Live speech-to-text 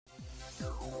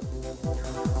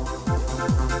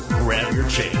Grab your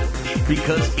change,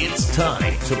 because it's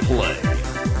time to play.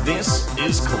 This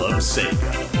is Club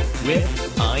Sega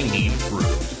with I Need Fruit.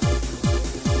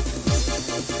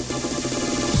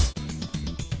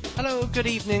 Hello, good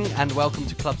evening, and welcome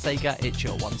to Club Sega. It's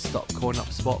your one-stop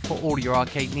corner-up spot for all your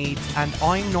arcade needs, and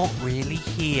I'm not really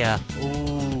here.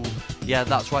 Ooh, yeah,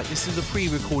 that's right, this is a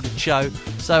pre-recorded show,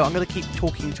 so I'm going to keep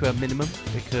talking to a minimum,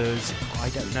 because I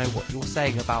don't know what you're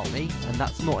saying about me, and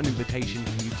that's not an invitation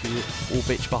for you to all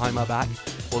bitch behind my back,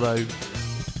 although,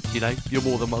 you know, you're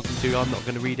more than welcome to. I'm not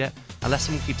going to read it, unless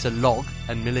someone keeps a log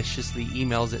and maliciously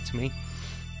emails it to me.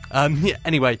 Yeah,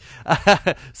 anyway,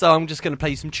 so I'm just going to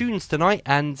play some tunes tonight,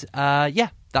 and yeah,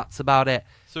 that's about it.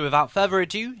 So without further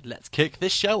ado, let's kick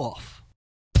this show off.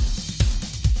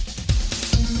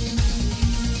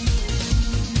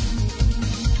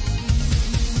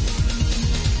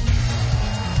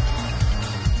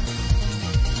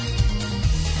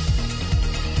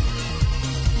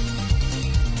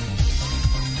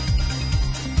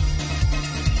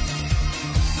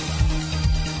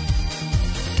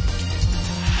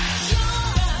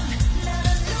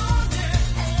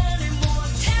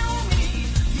 Tell me,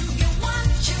 you get what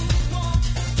you want,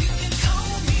 you can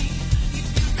call me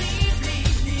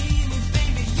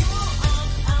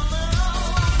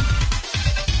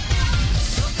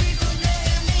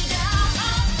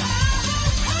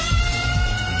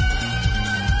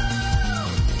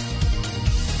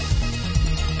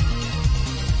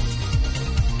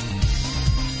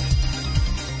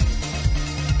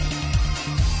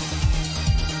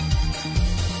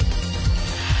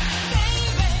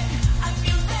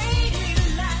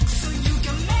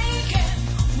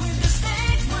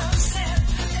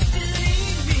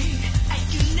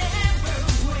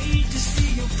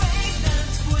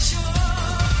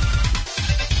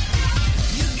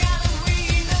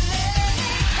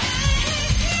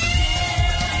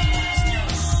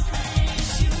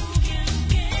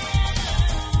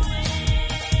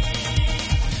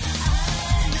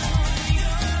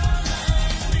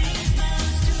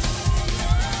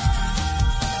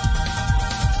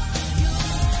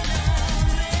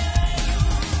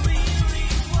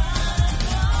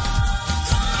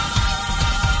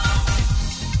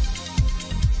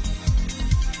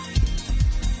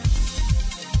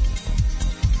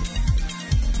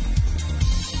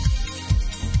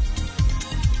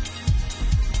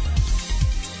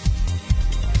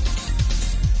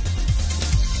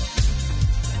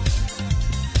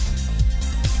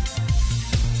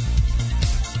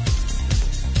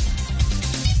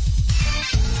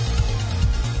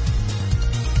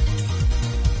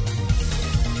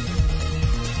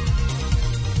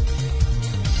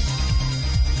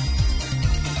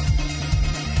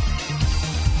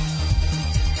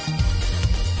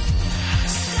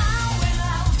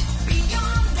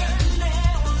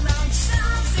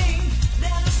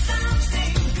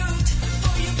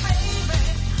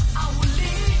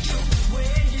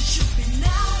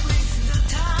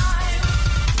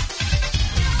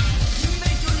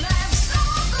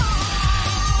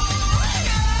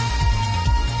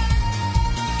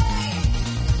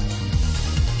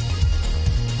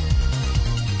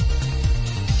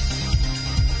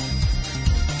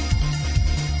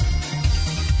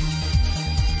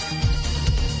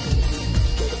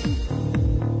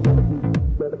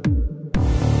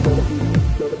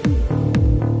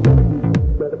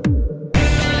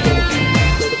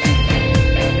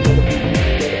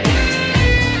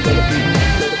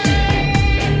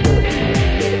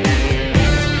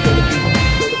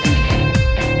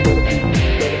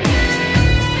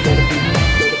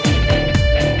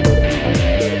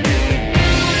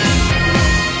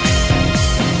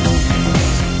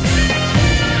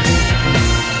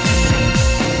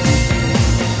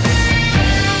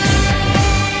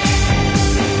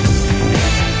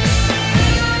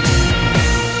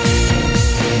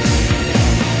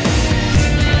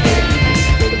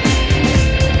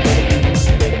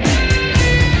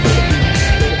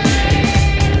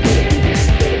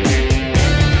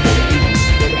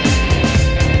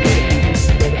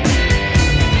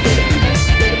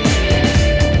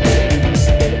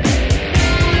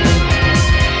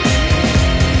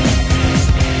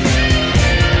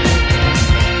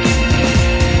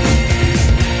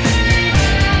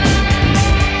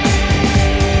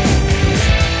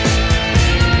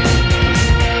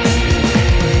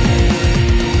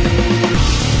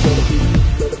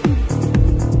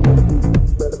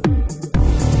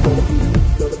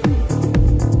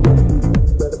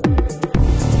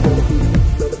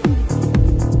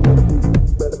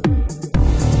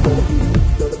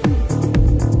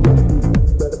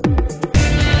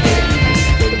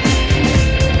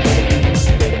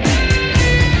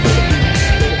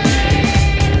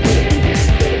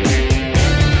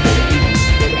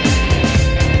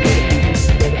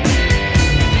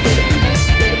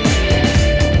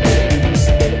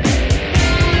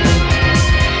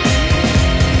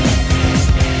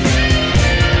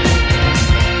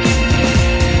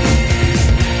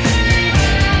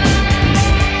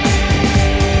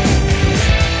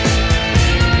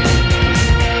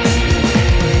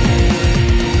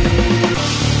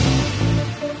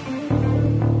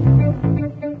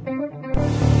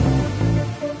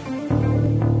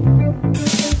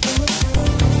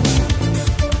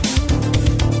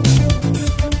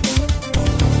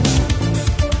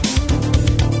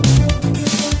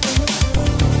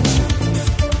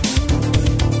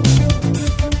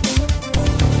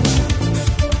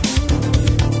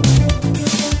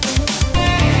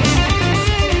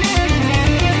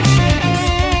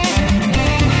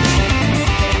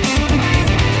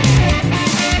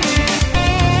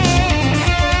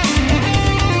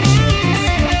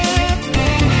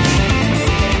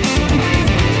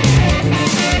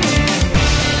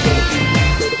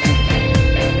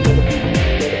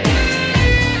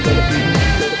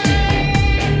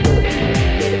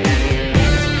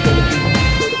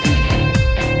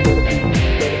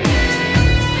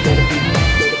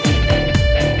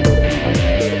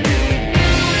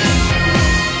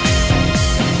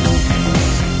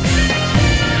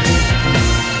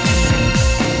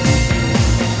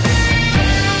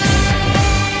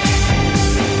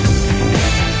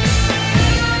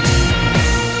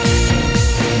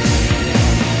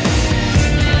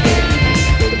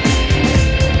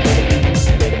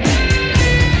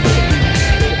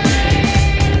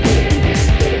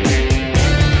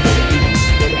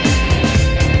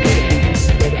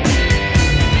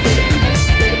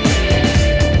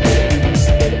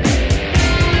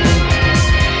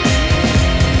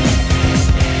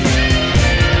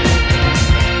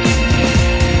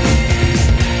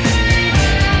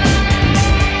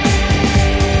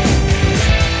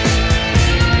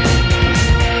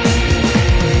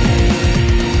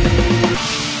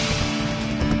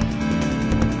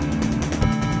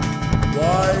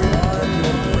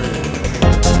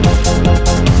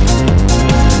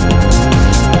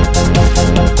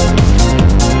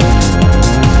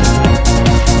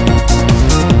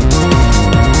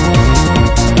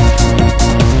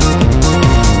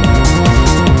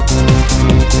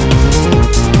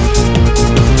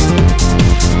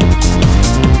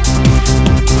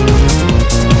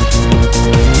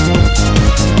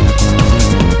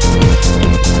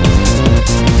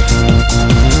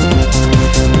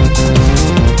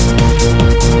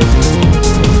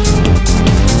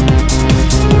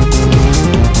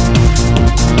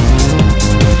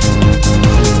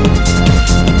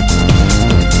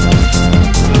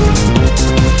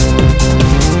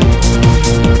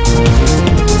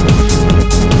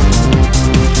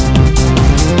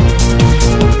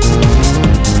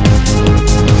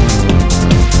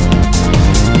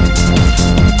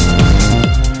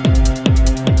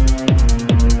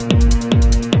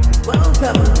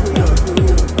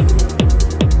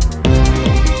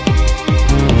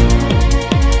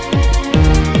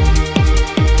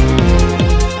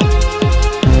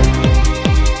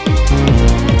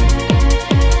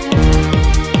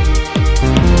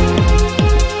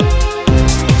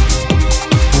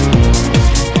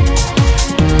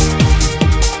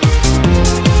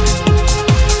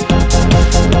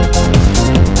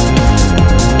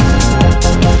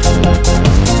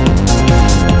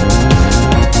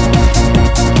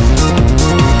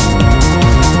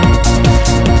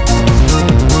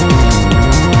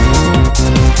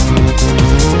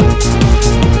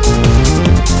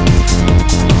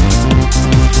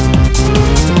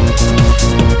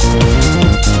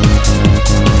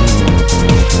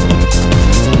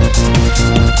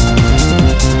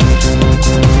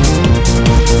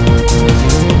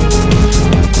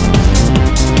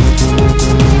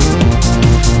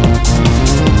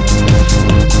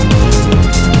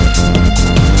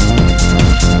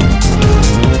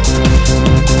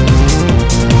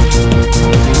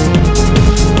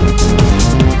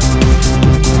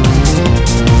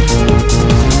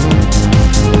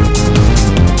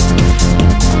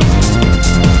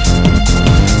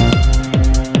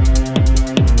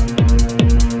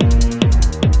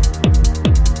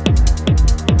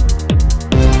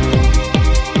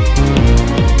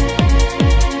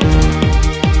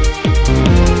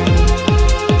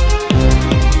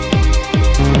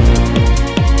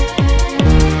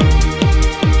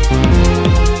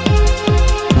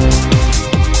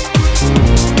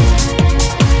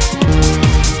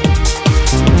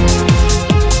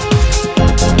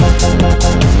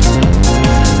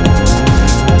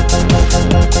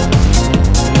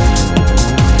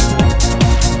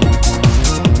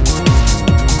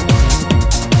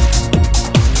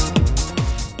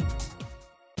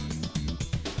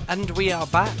we are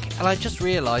back, and I just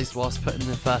realised whilst putting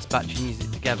the first batch of music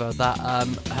together that,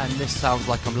 and this sounds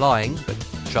like I'm lying, but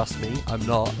trust me, I'm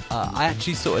not. I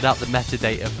actually sorted out the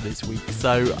metadata for this week,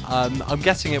 so I'm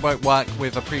guessing it won't work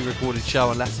with a pre-recorded show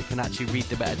unless it can actually read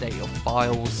the metadata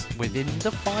files within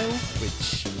the file,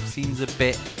 which seems a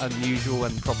bit unusual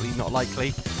and probably not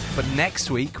likely. But next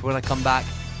week, when I come back,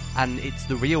 and it's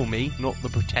the real me, not the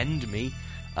pretend me,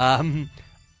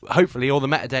 hopefully all the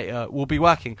metadata will be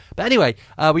working. But anyway,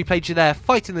 we played you there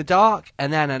Fight in the Dark,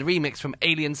 and then a remix from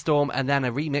Alien Storm, and then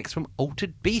a remix from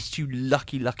Altered Beast, you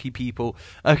lucky people.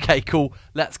 Okay, cool.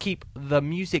 Let's keep the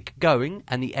music going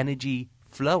and the energy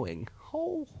flowing.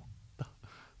 Oh,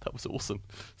 that was awesome.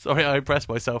 Sorry, I impressed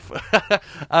myself.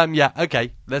 Yeah,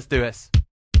 okay, let's do this.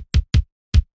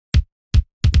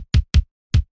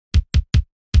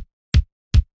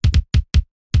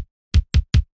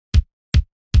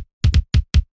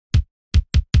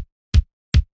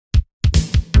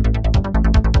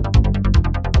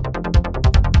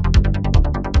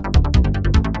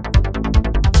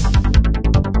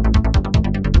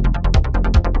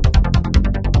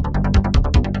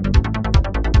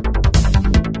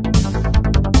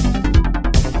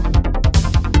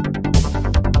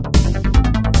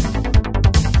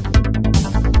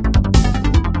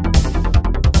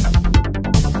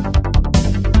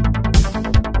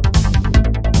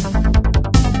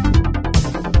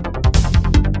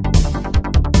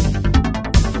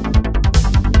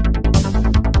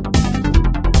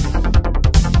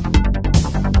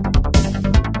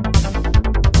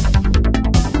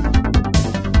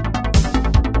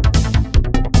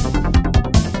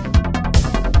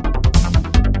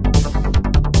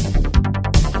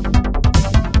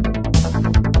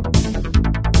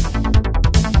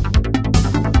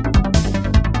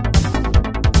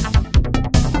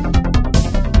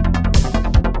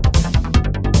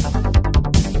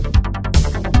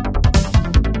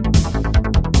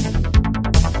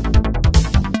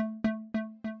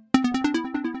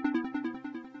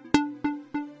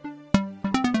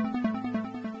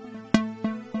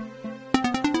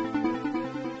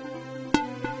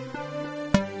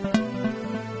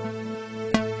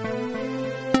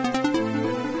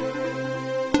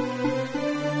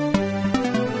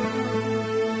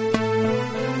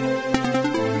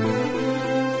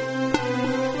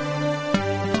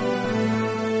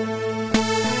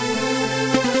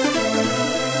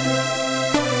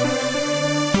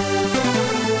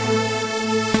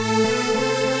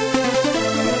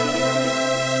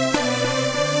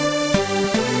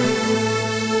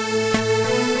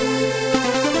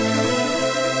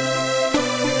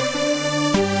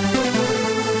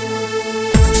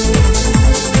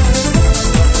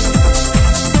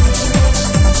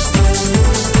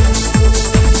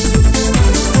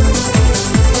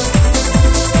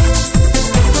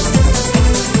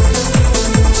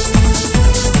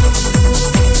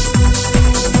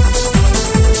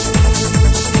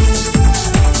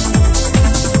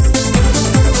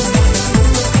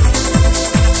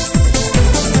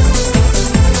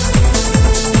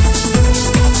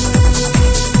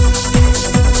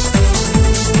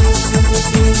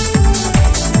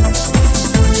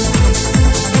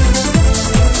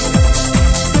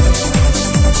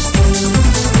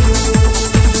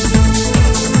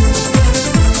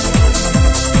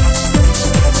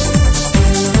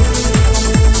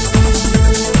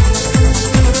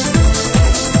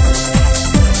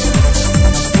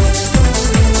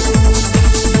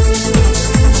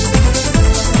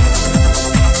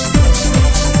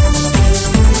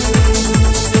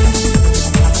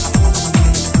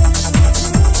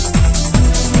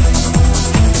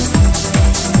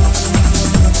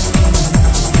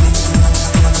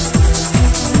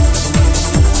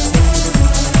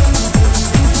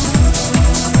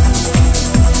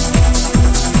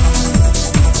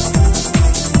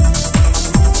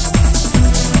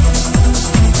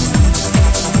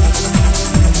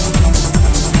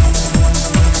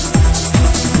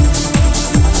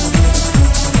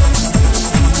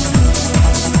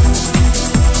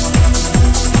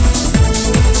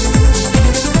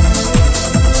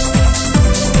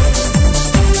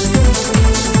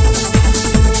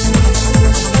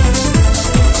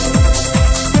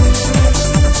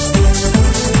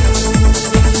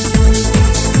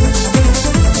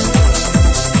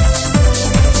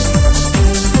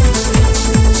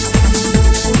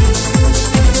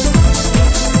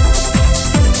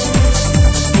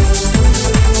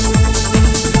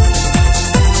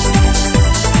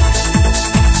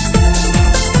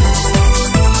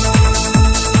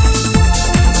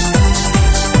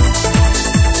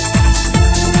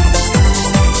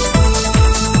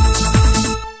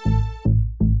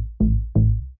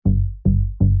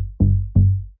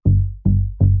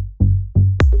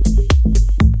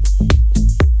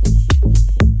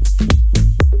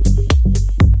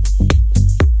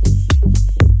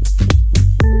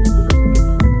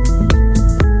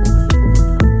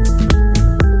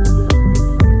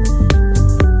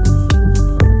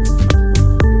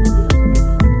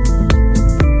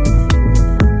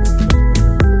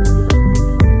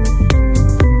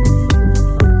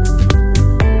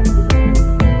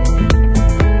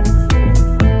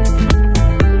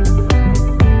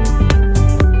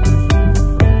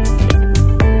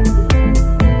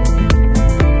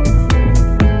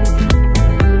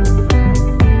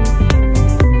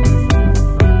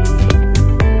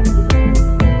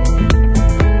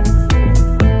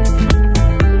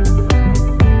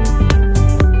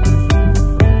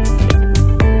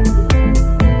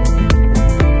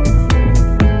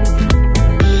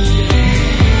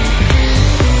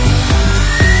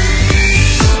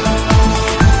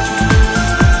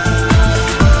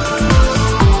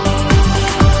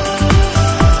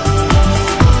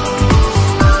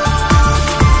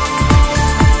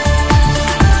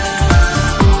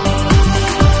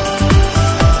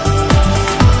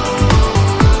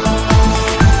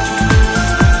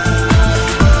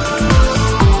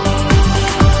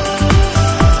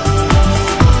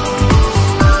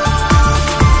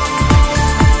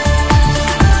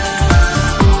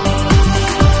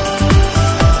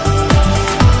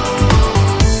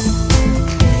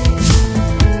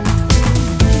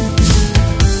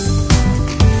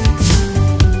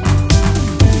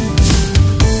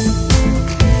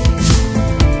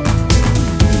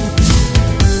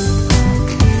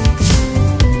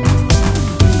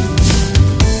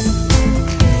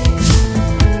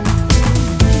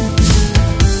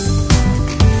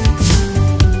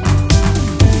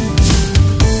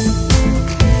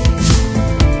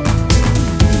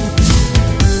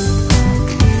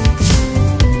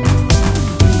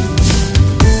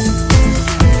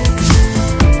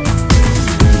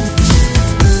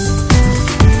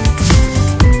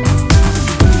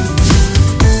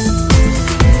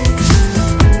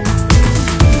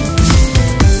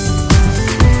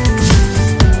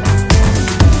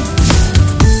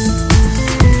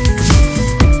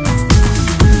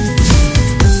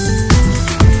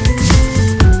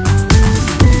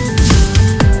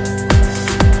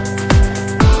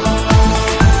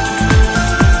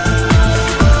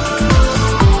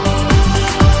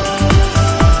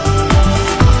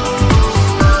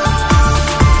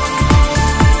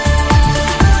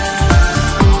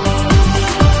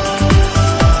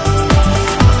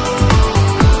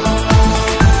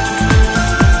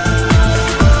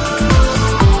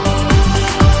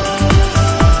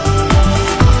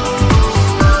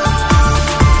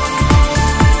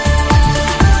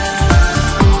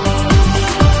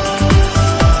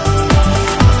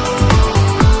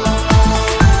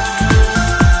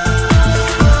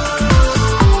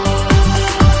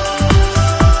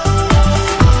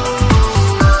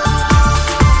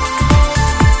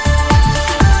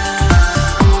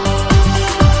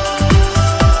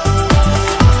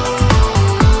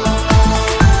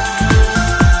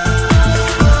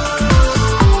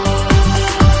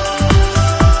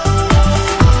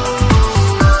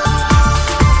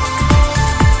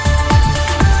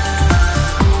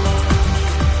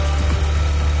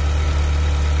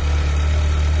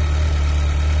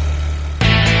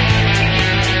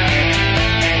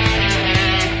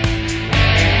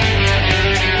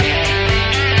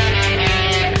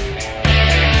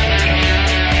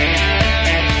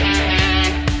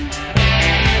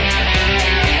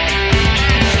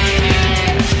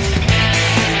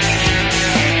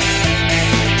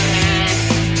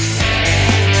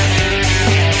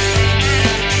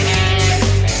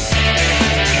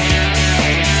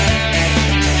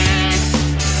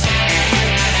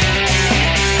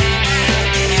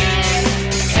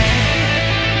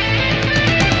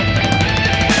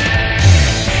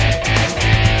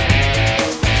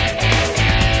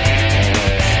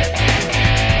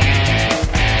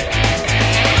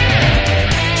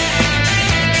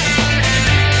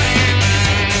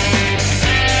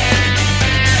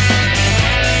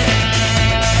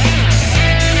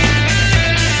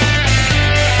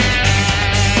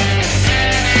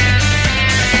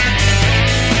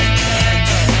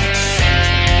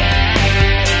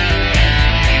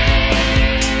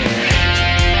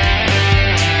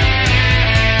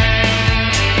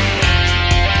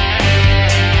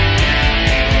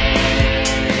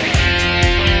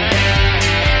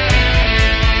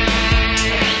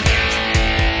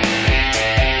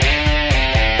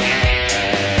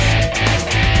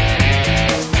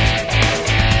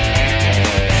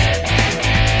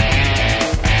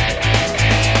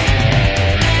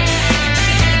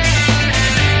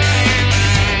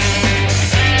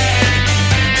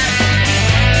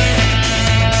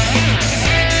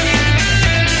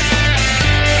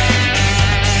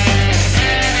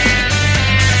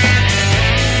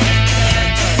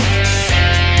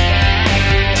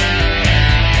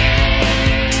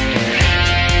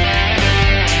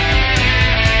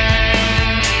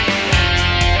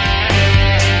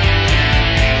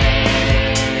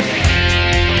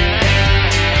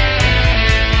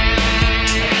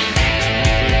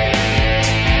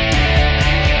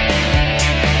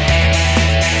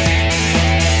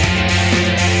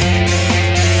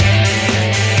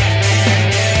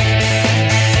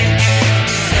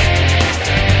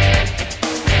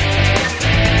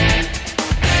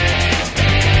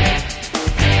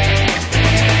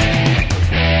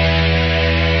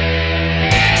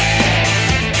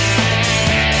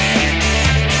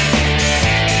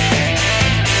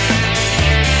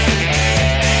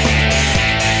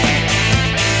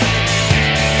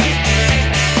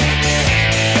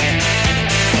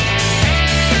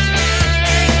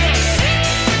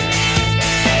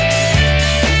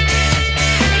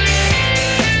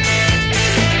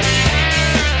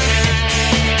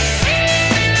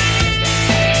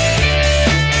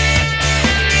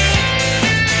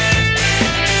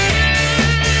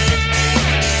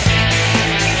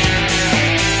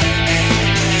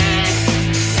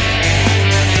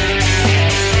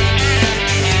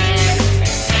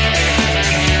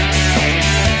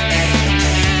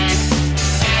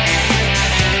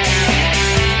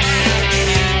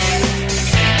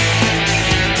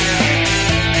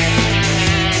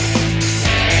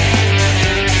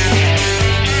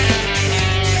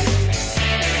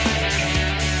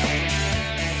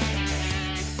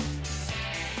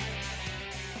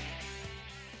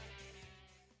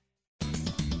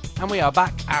 we are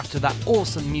back after that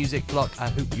awesome music block. I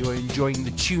hope you're enjoying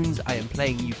the tunes I am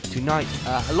playing you tonight.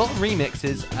 A lot of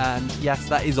remixes, and yes,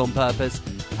 that is on purpose.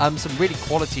 Some really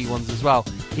quality ones as well.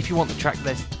 If you want the track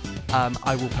list,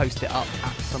 I will post it up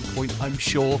at some point, I'm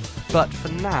sure. But for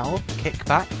now, kick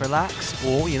back, relax,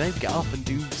 or, get up and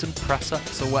do some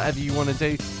press-ups or whatever you want to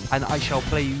do, and I shall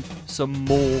play you some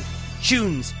more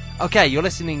tunes. Okay, you're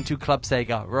listening to Club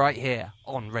Sega right here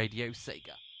on Radio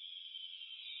Sega.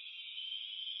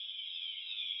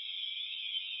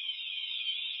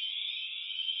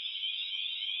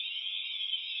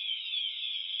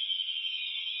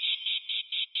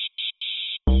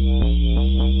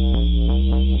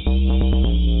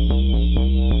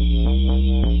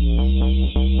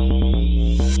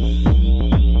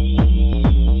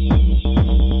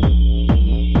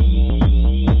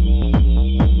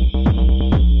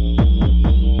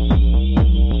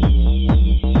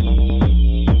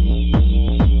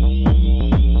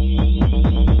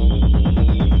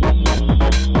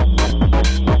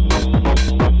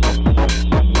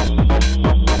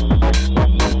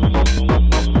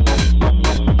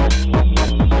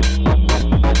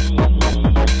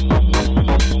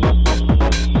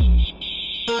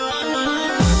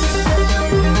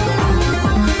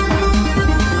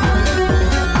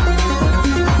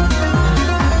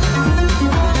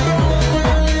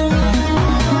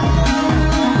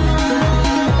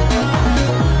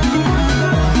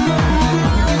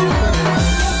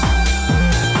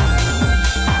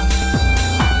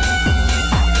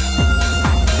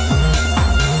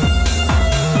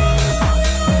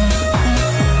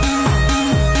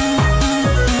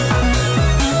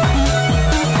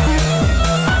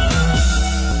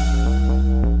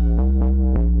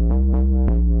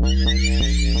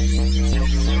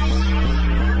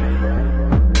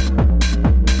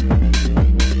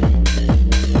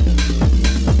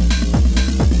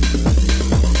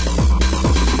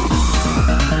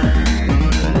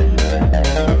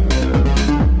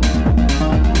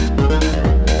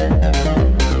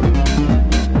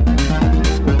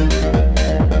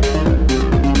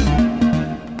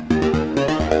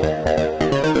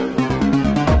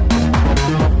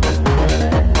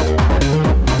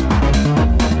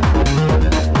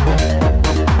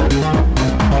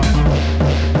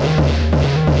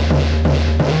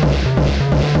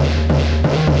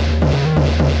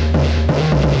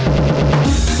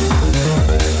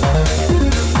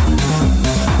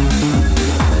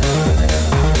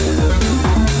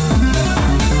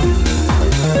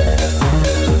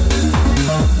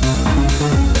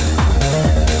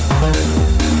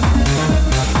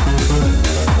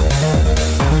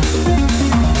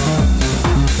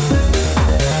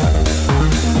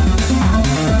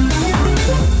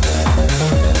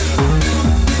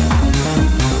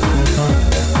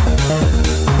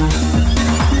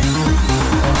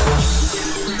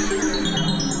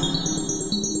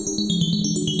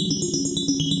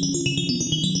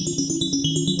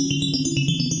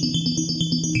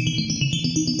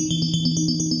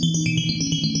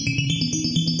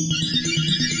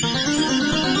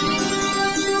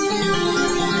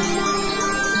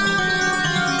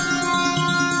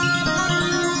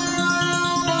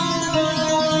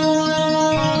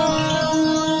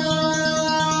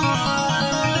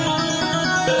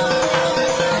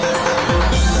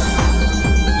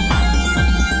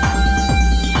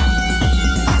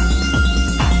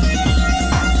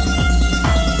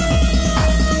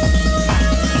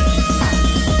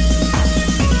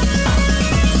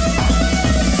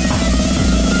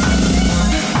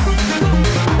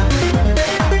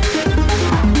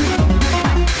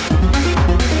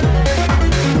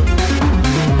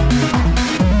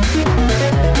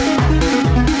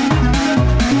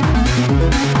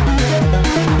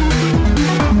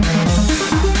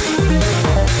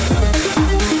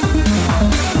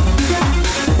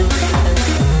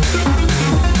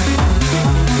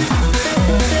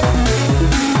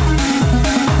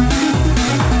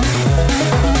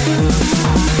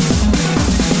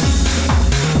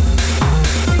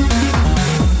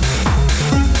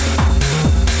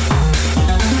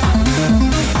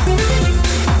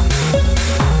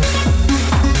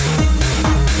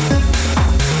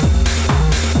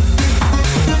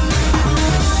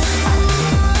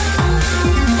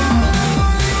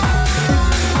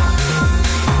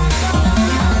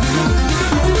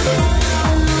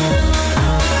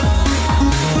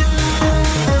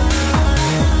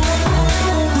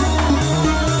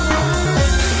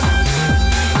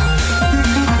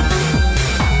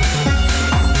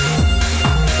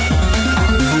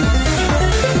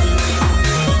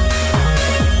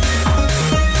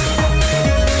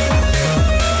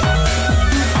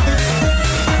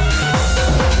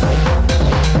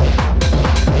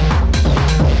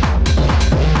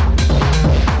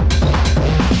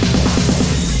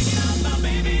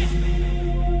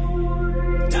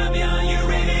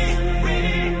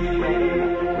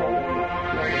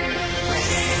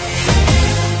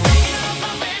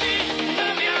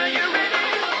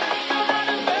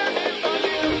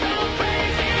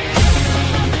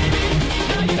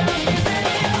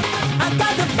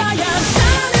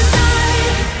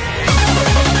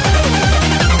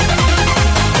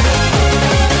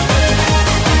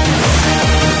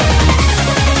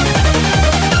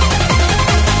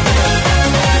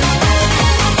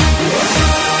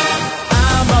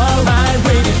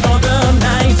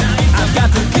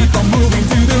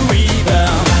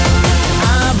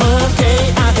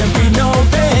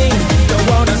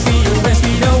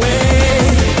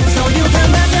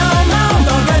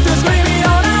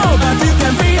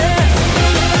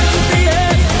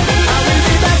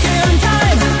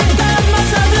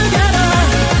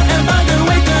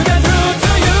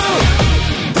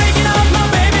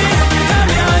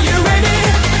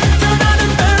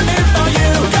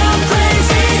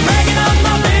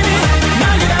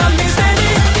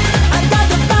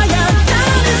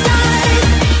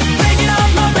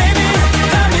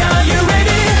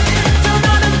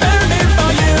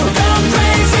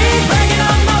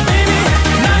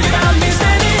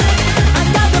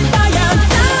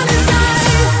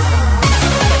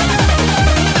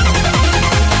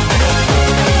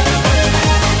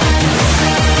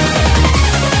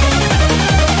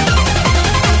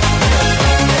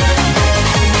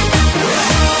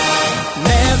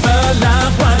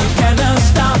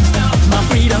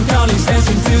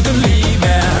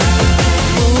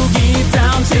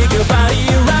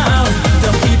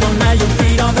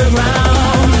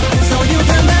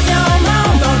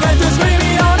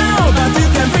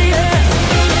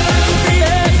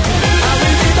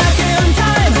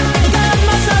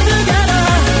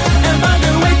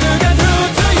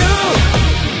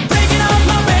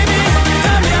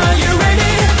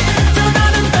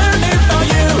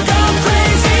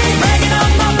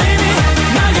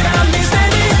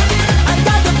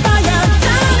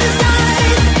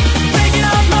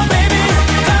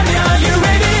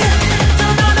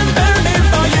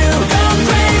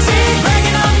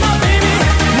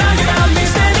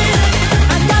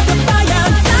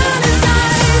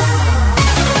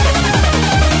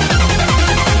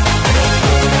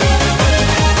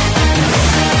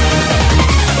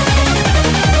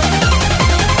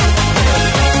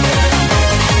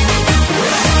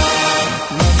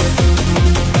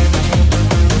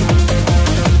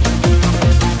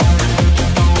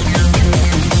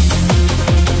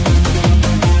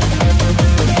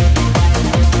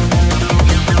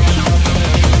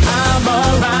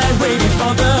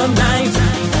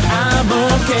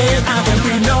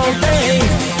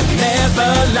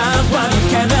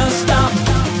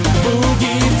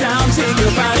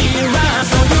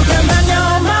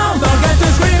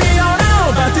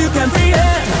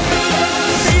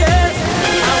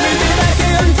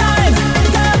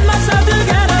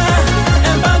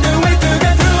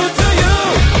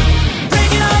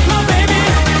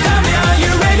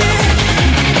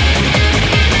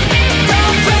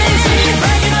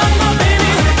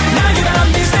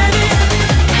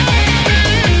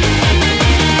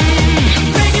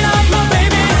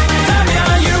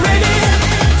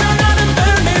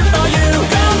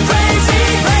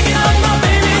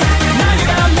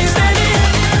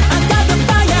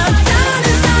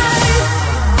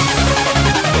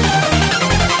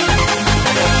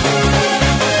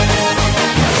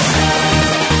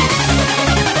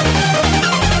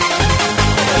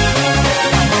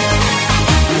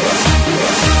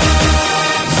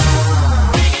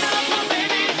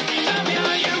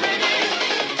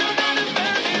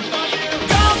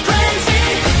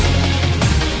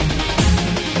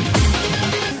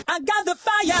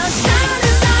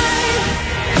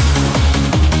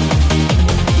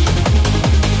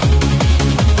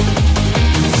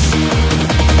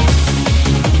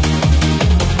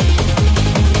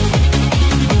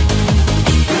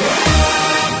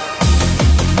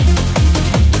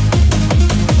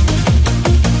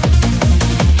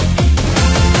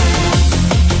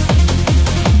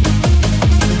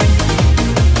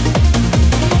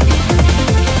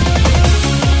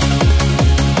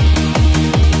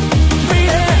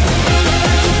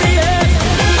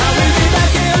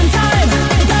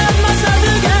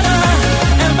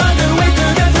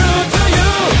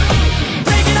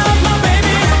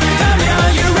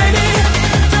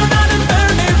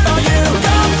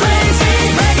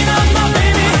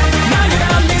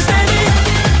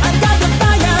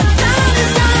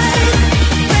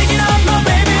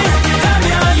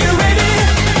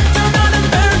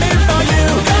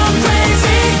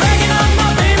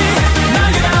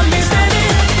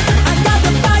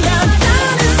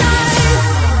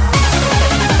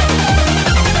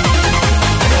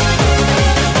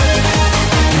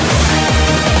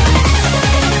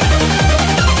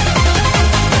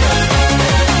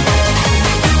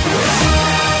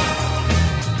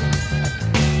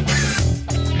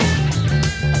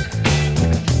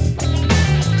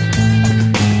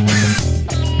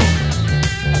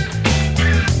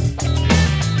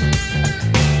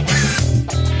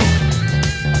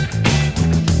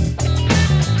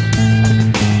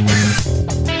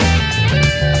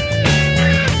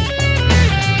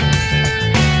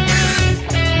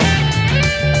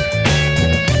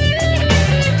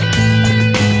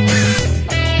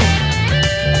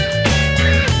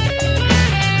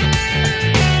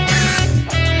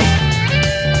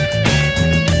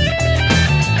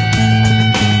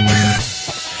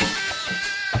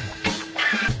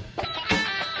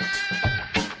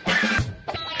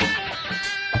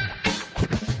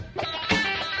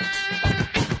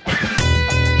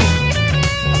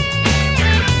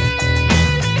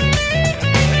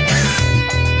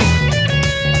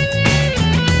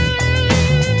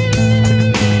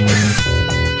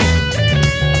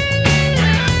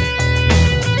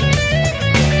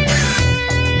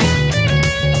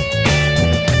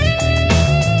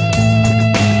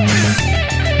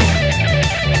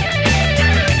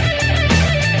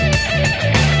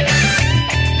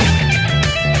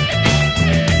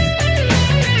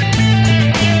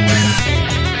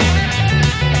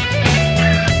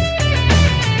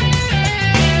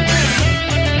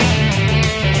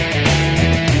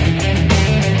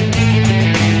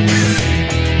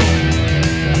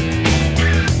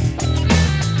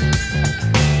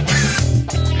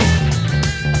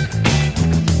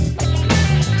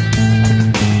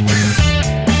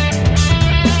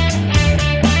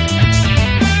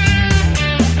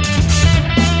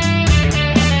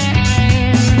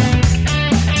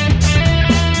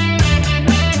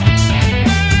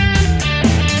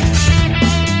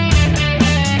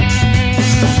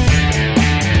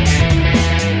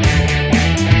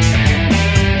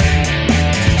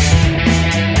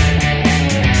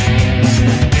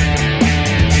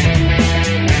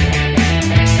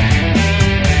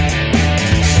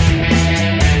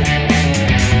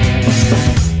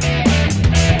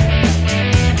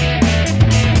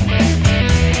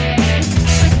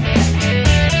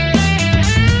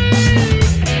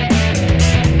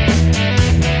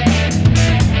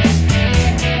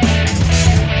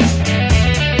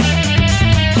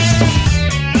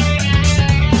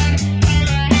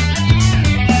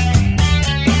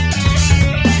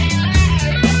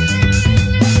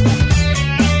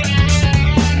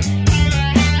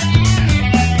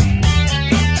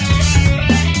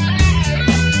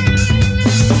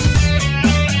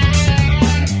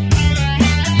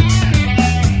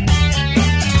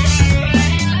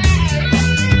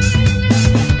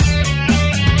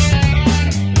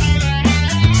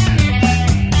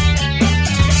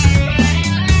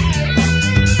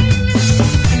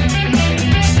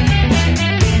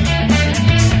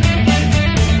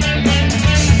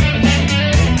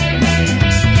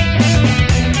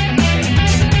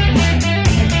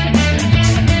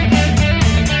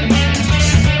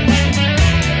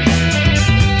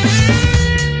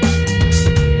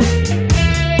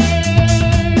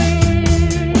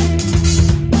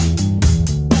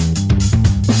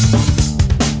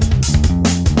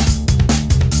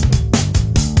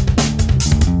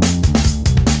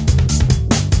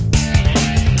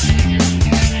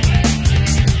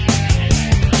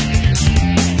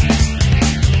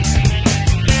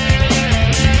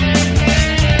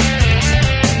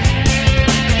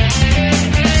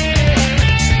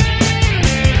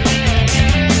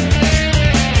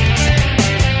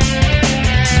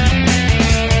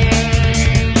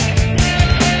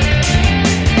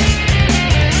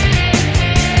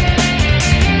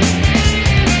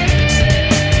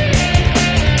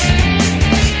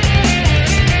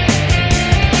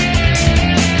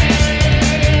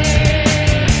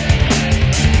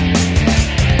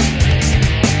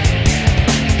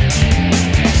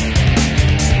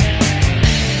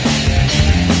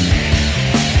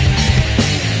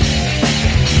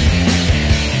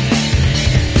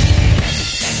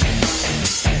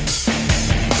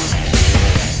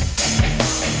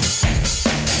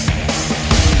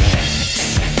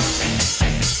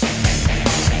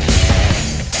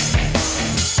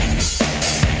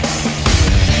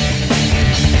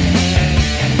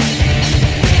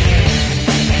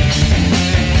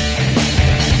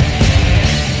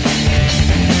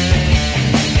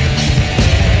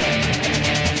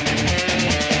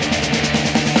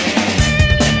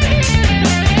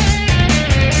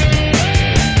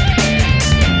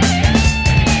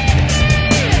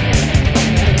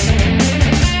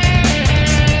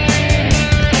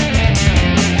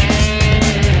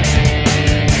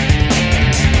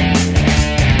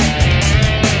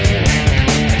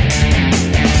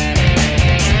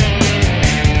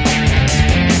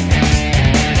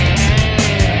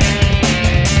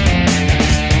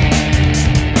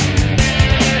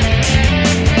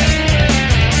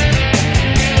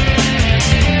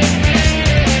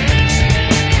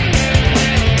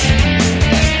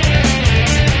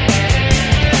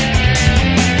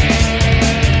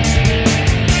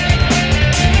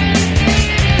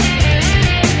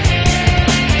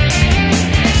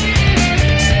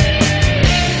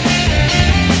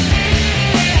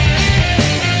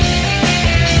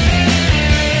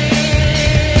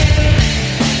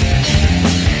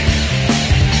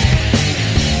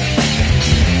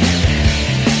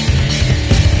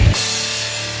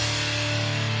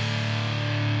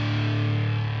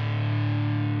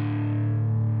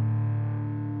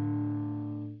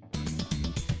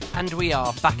 And we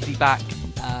are backity back.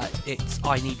 It's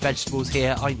I Need Vegetables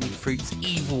here, I Need Fruit's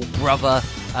evil brother,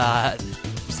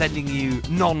 sending you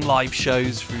non-live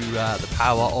shows through the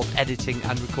power of editing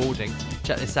and recording.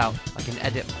 Check this out, I can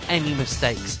edit any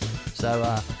mistakes. So,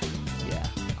 yeah,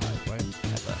 I won't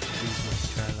ever lose my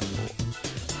train of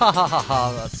thought. Ha ha ha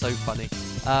ha, that's so funny.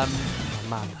 Oh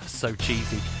man, that's so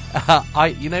cheesy.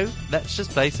 Let's just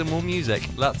play some more music.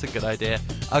 That's a good idea.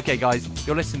 Okay, guys,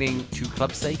 you're listening to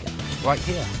Club Sega right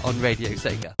here on Radio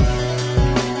Sega.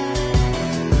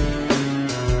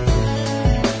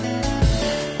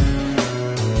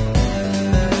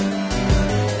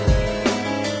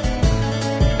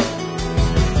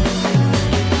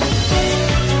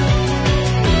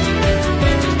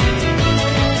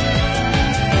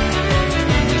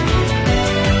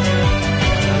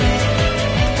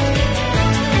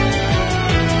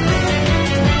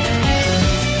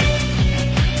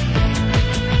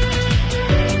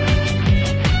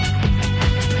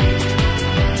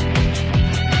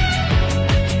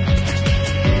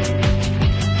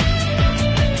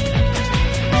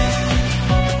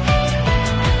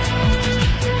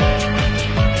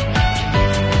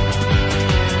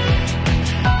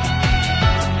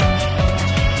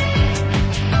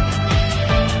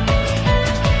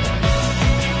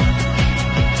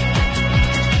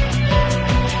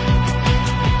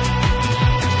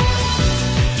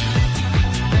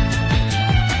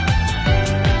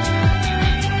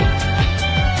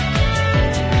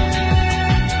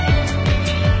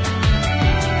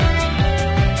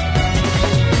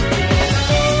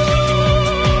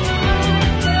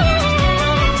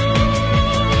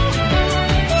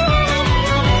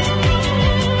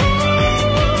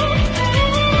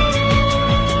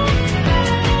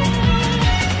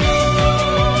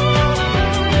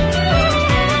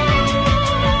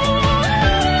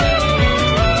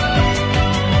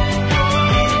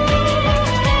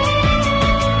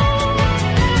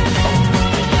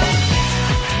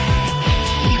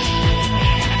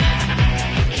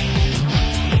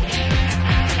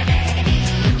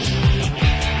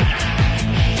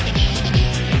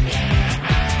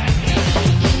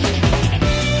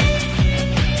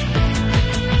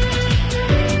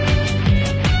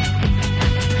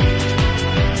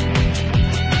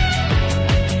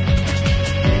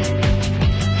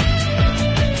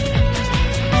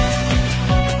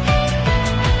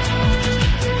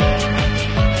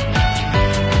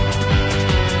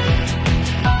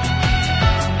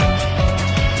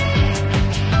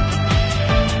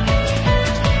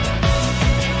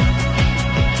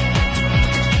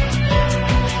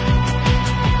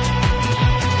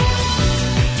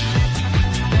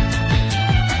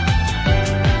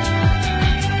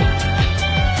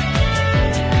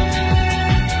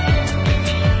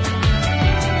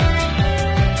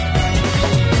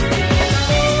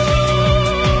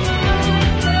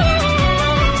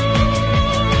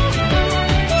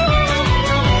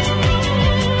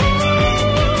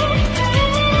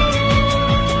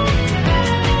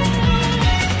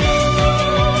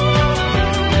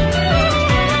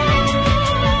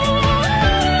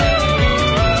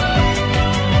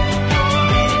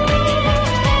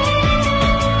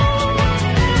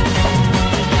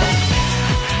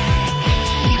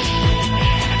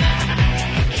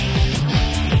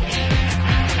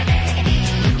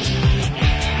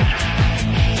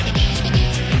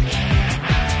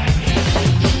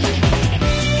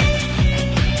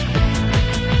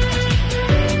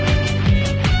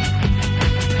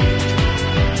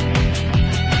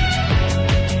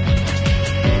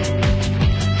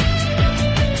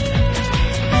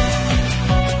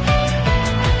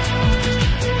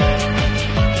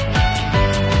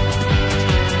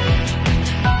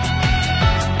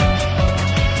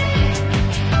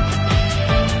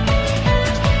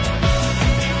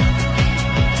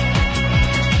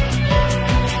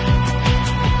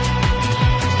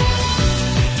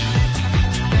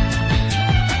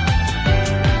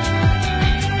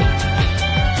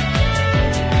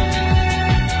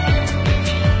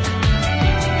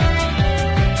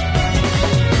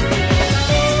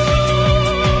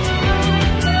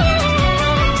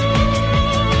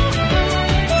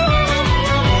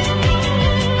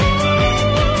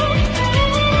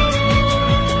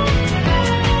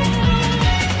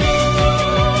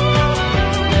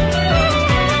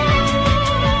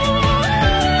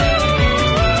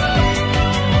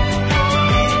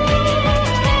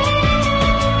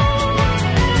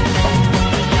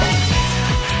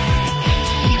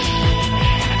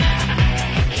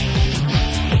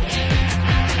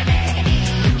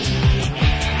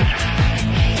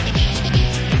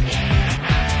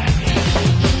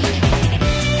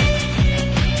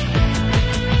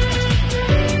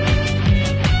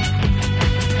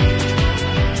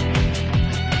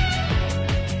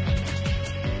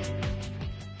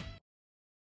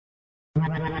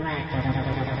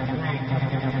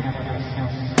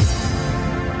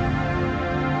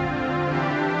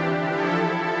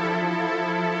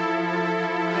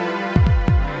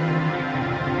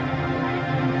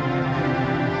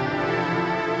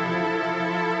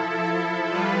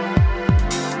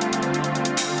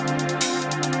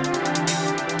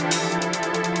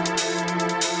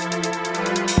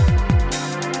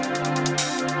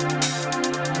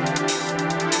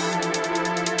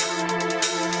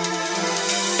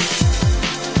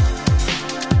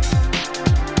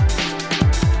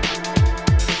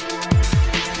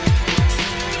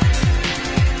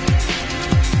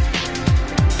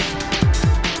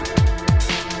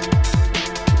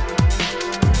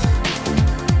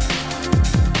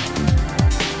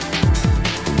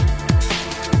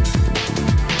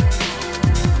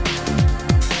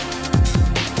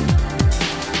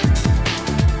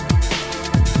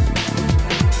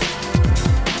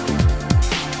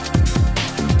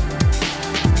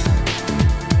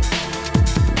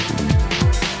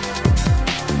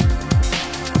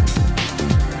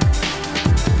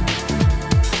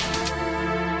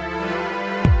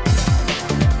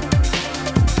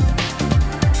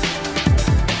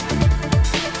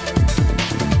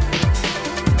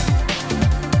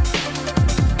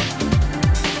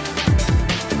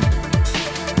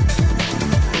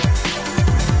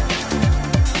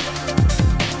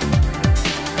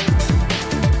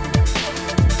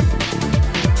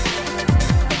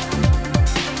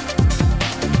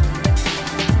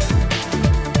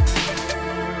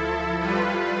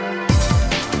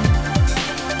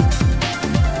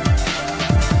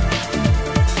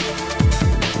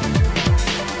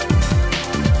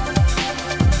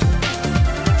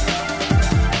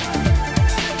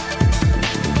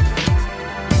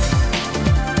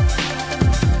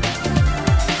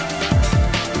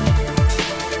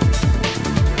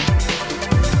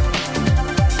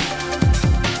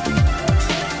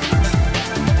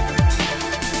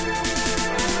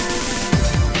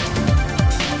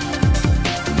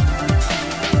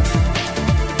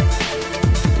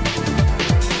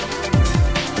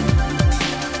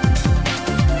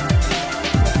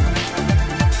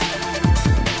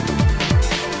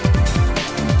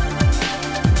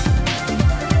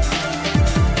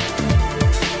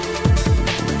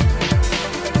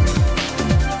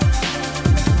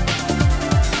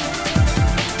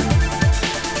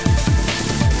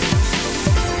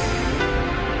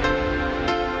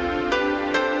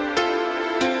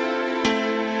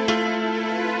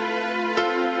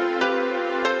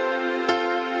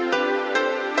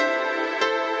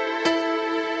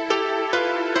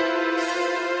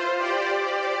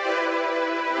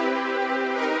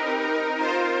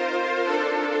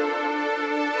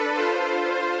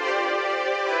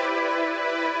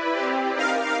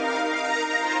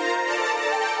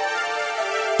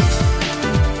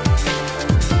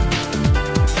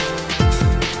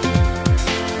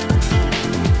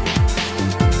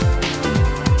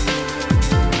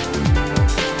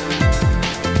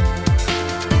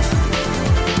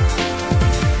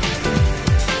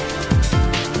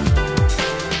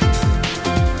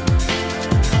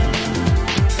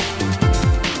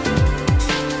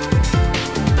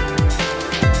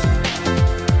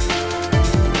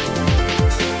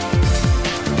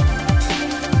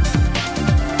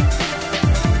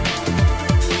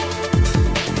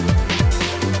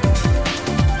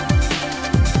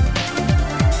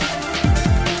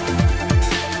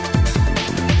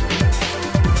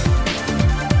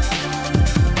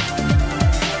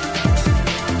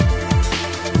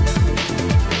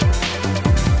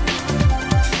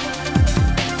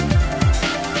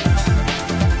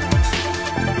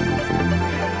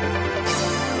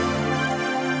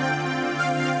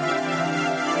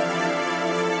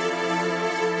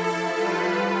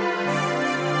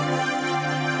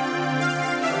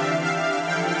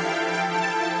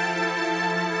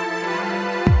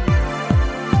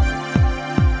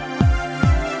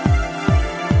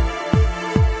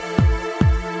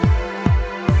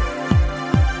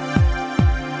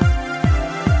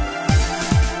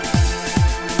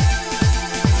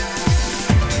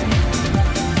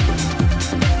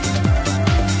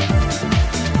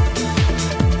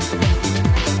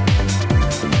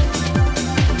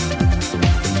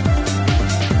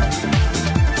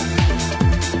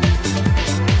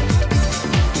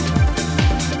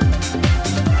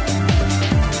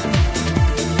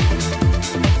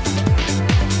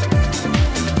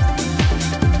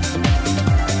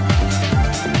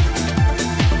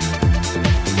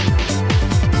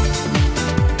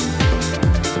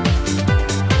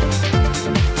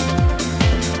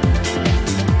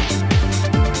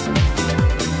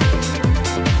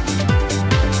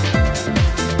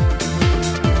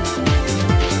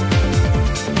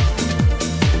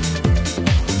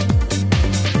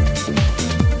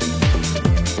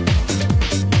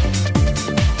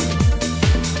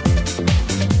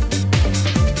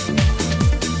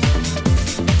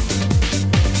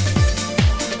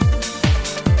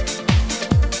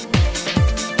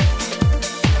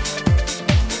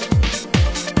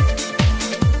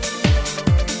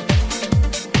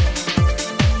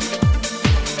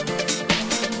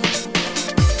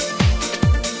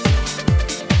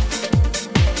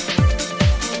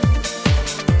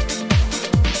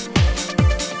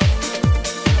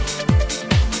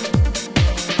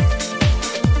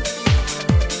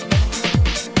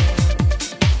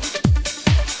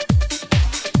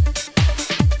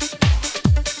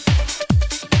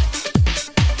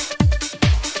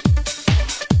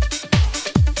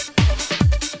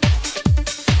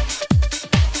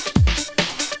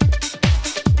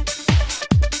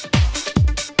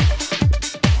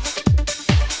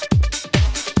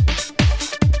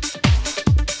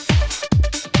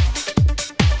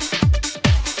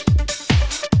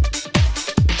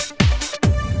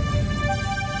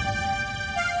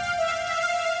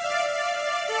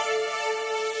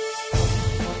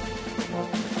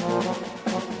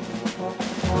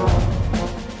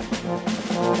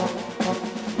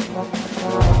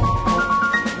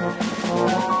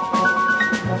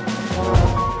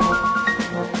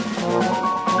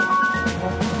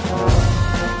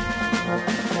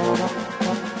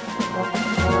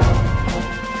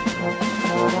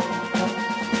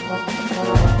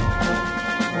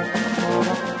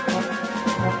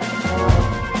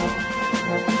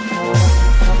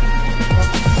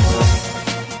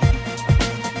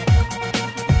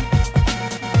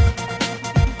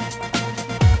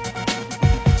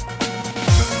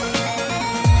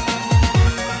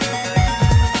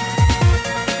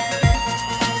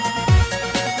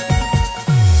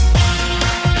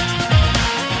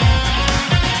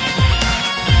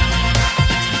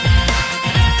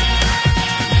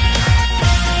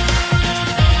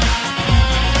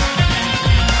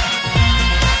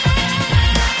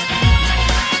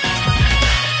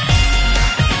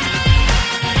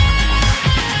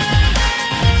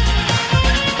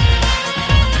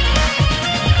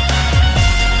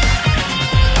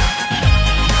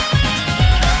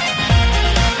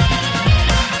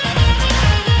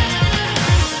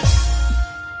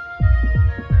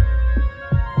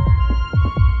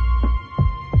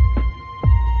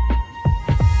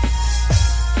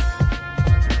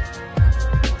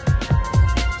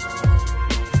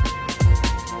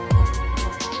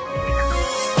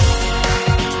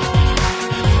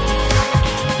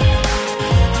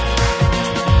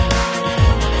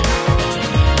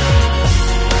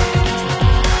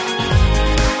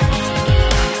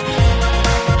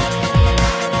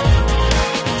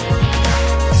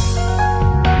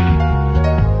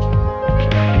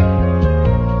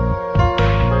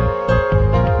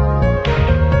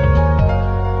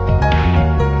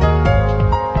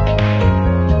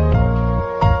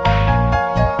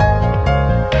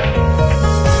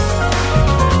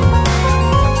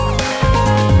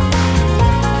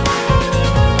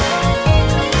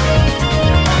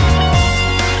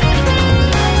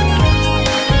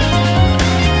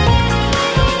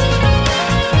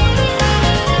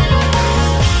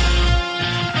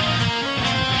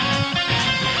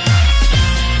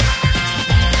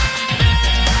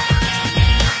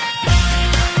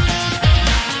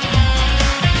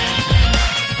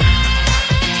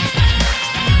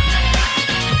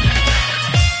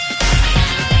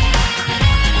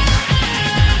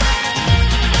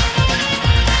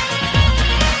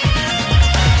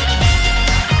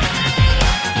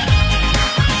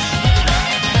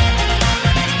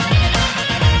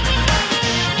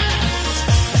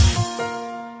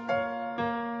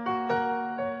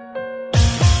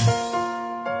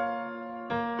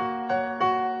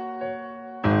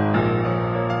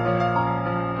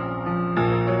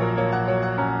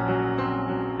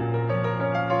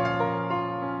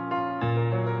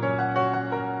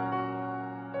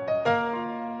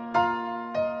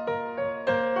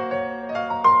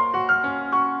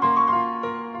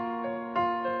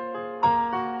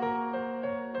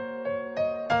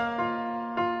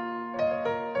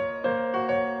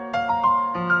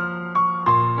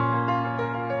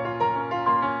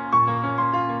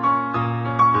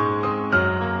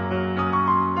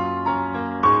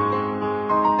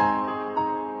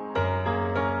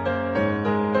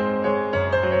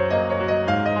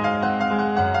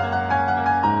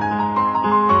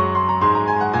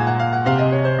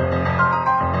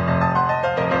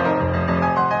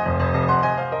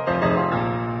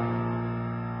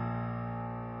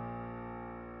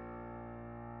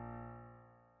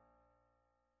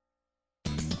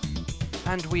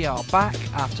 And we are back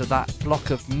after that block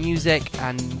of music,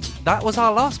 and that was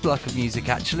our last block of music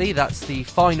actually. That's the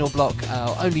final block,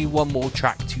 only one more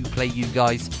track to play you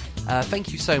guys.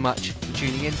 Thank you so much for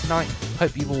tuning in tonight.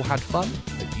 Hope you've all had fun.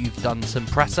 Hope you've done some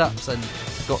press-ups and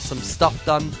got some stuff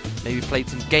done. Maybe played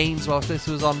some games whilst this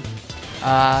was on.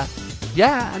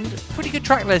 Yeah, and pretty good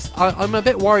track list. I'm a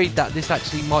bit worried that this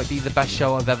actually might be the best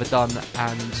show I've ever done,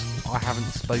 and I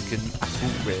haven't spoken at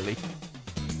all really.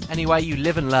 Anyway, you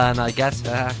live and learn, I guess.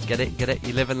 Get it?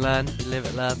 You live and learn.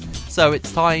 So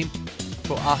it's time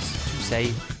for us to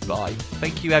say bye.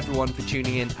 Thank you everyone for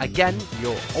tuning in. Again,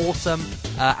 you're awesome.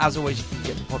 As always, you can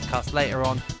get the podcast later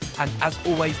on. And as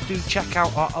always, do check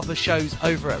out our other shows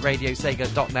over at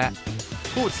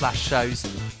radiosega.net/shows.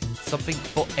 Something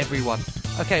for everyone.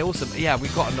 Okay, awesome. Yeah,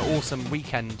 we've got an awesome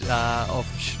weekend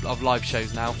of live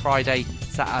shows now. Friday,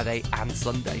 Saturday and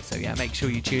Sunday. So yeah, make sure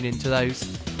you tune into those.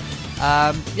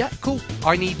 Yeah, cool.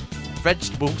 I Need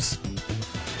Vegetables.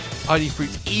 I Need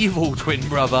Fruit's evil twin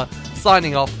brother.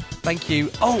 Signing off. Thank you.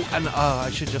 Oh, and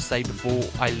I should just say before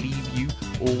I leave you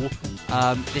all,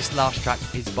 this last track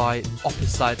is by Opposite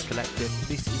Sides Collective.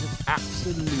 This is an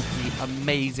absolutely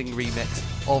amazing remix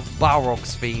of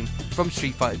Balrog's theme from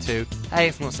Street Fighter 2. Hey,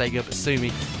 it's not Sega, but sue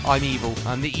me. I'm evil.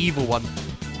 I'm the evil one.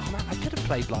 Oh man, I could have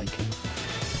played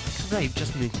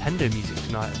just Nintendo music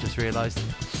tonight, I just realised.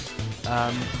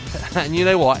 And you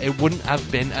know what? It wouldn't have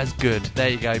been as good. There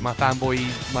you go. My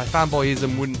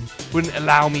fanboyism wouldn't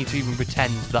allow me to even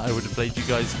pretend that I would have played you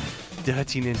guys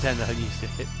dirty Nintendo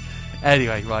music.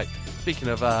 Anyway, right. Speaking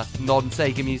of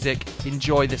non-Sega music,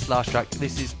 enjoy this last track.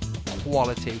 This is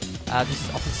quality. This is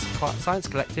Opposite Science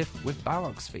Collective with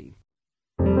Balrog's theme.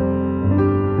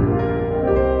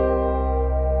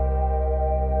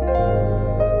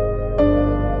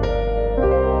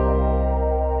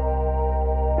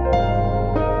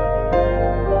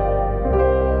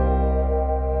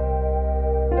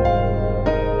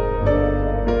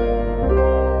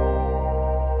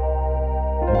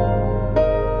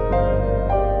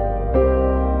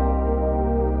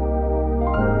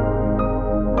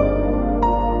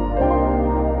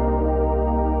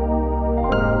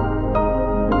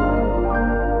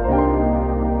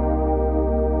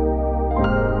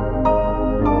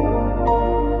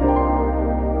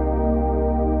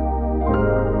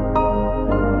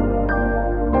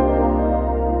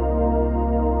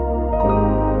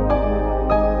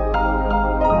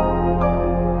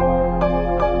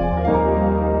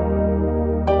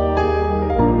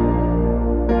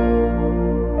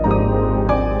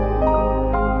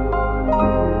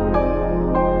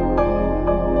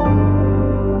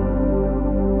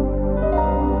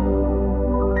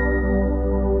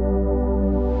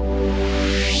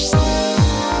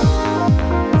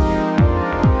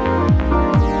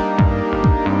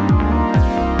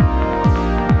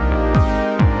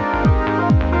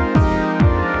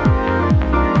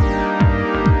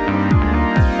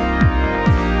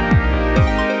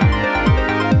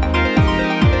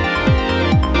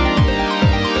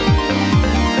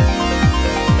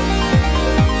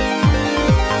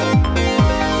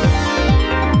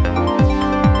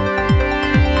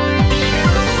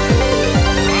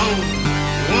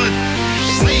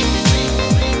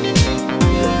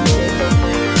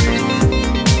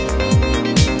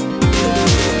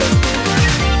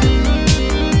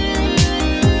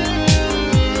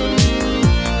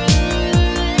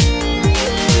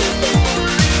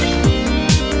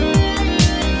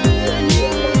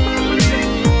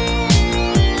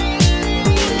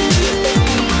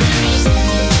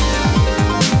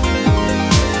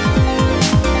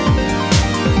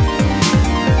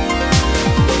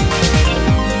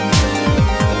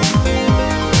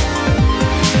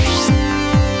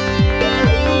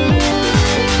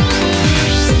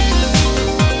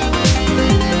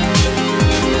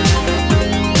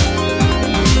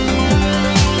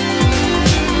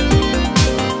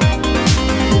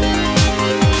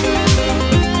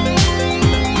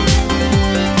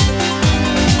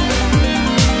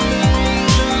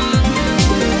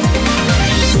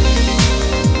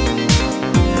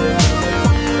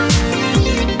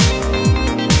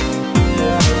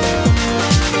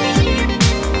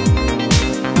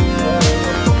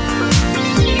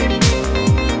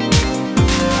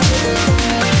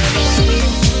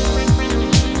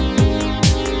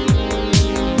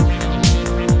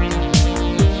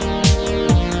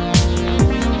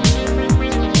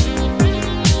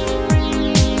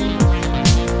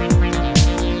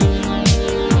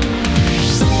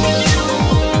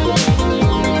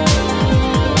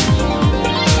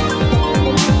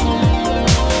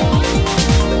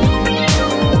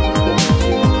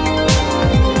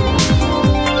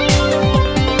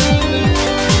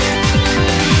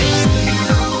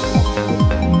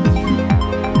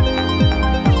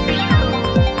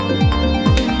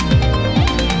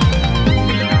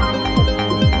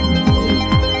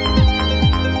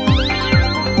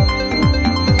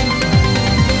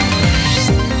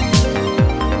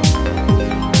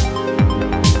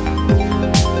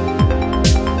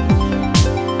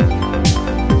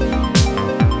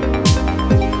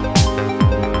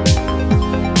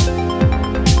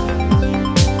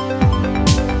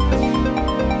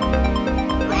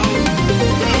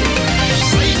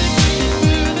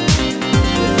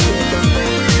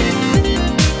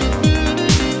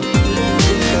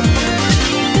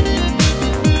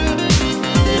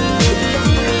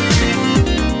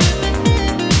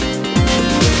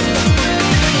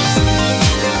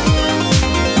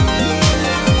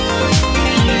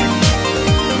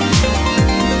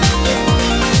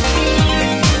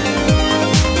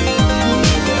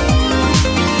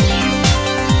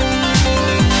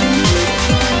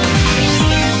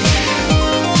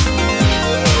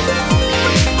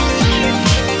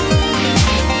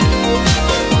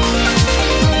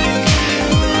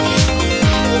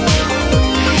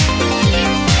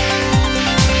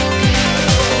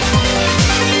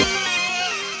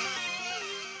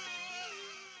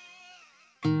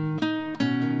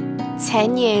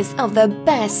 years of the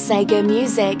best Sega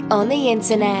music on the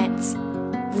internet.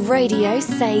 Radio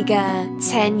Sega,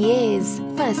 10 years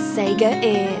for Sega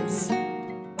is.